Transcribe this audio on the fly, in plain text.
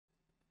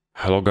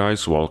Hello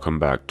guys, welcome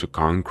back to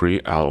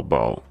Concrete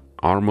Elbow.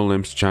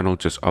 Olimp's channel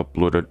just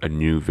uploaded a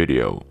new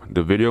video.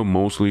 The video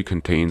mostly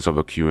contains of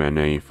a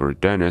Q&A for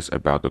Denis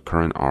about the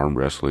current arm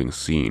wrestling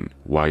scene,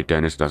 why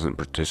Denis doesn't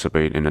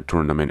participate in the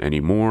tournament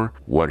anymore,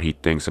 what he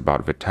thinks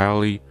about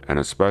Vitaly, and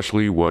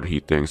especially what he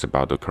thinks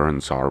about the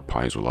current Zaur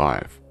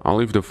Paizulaev. I'll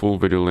leave the full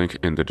video link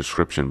in the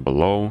description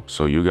below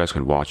so you guys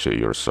can watch it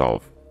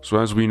yourself. So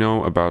as we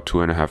know, about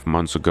 2.5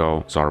 months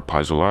ago, Zaur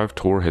Paizulaev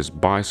tore his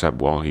bicep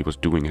while he was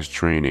doing his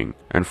training.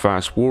 And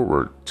fast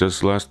forward,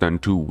 just less than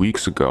 2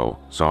 weeks ago,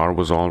 Zaur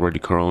was already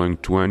curling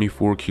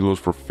 24 kilos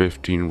for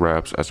 15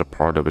 reps as a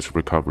part of his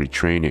recovery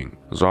training.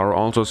 Zaur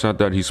also said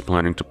that he's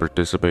planning to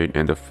participate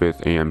in the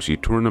 5th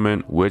AMC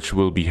tournament, which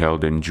will be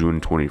held in June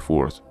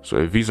 24th. So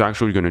if he's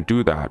actually gonna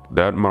do that,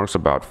 that marks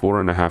about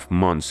 4.5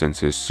 months since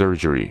his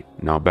surgery.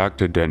 Now back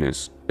to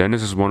Denis.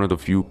 Denis is one of the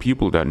few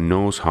people that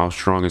knows how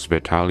strong his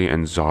Vitaly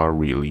and Zaur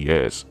really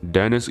is.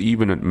 Denis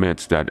even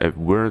admits that if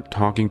we're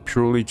talking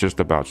purely just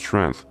about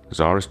strength,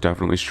 Zaur is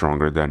definitely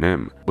stronger than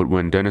him. But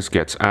when Denis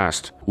gets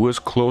asked who is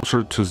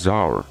closer to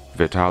Zaur,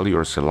 Vitaly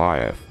or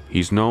Paizulaev,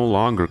 he's no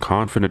longer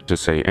confident to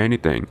say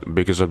anything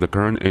because of the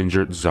current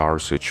injured Zaur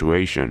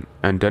situation.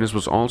 And Denis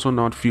was also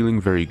not feeling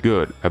very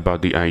good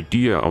about the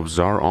idea of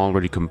Zaur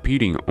already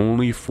competing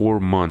only 4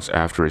 months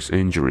after his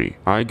injury.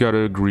 I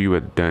gotta agree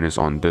with Denis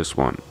on this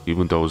one.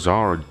 Even though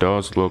Zaur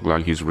does look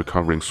like he's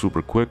recovering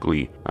super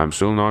quickly, I'm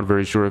still not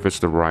very sure if it's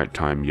the right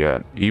time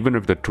yet, even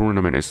if the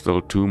tournament is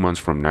still 2 months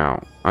from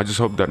now. I just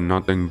hope that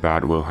nothing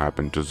bad will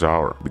happen to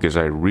Zaur because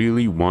I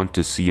really want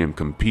to see him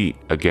compete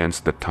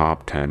against the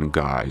top 10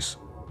 guys.